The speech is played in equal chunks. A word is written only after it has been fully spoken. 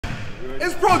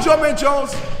It's Pro Jumpman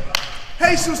Jones,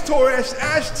 Jesus Torres,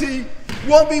 Ash T,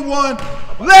 1v1.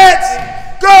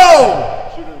 Let's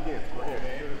go! Shoot it again. Right here.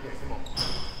 Shoot it again. Come on.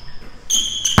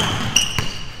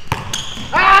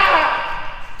 Ah!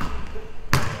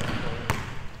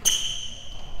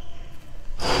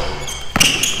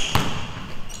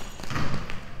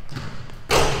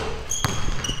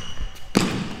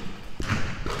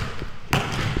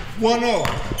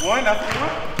 1-0. One, that's the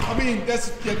one? I mean, that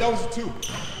was a 2.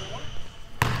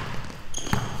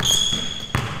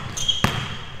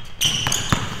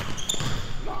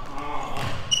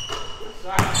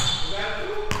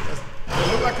 That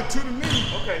looked like a 2 to me.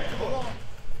 Okay, hold on.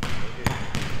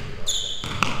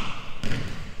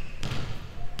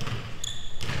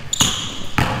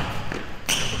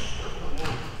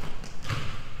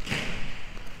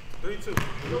 Three, two.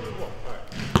 All right.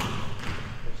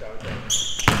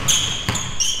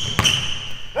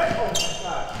 Hey, oh my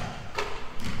God.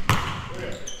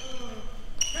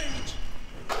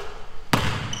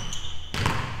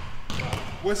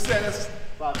 What's that? That's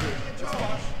 5 here.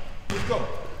 Let's go.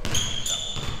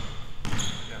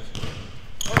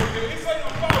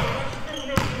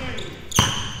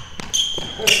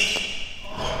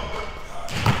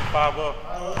 Five up.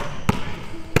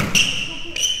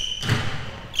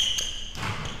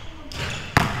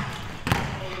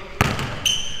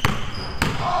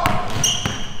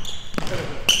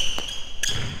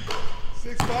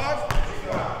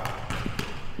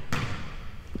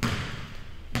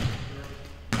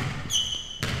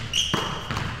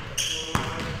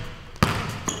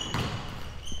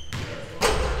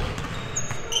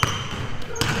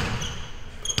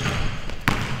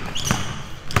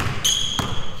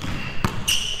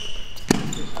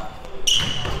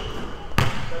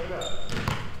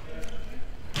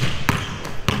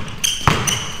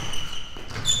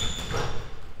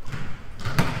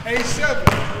 A7.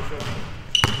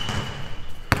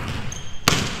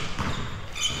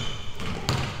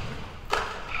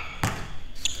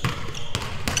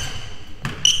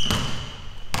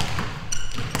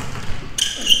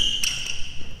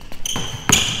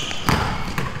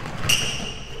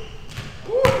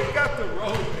 Ooh, we got the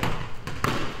roll.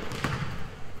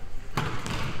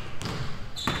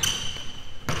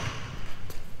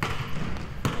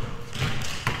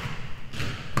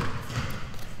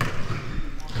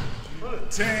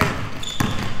 10,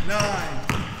 9,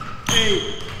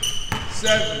 8,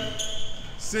 7,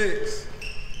 6,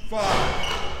 5.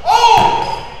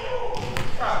 Oh!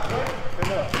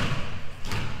 Enough.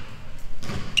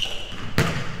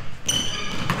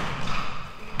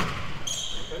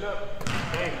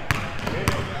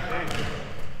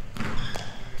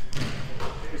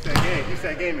 You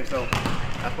said gaming, so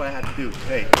that's what I had to do.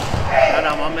 Hey, shout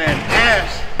out my man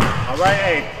Ash. All right,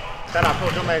 hey, shout out Pro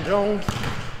Jumpman Jones.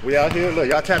 We out here. Look,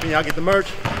 y'all tapping, y'all get the merch.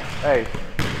 Hey,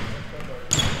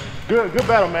 good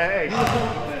battle, man. Hey,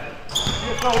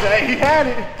 hey, he had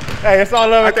it. Hey, it's all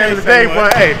love at the end of the day,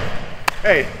 but hey,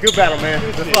 good battle, man.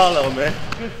 It's all love, man.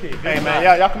 Good shit. Hey, man,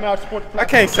 y'all come out and support the I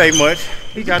can't say much.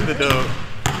 He got the dub.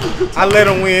 I let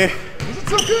him win.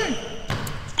 It's okay.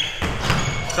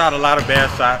 Shot a lot of bad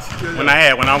shots when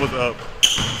I was up.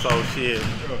 So shit.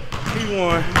 He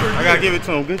won. I gotta give it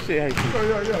to him. Good shit, hey.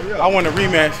 I want a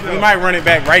rematch. We might run it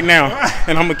back right now,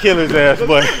 and I'm gonna kill his ass.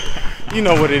 But you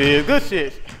know what it is. Good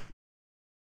shit.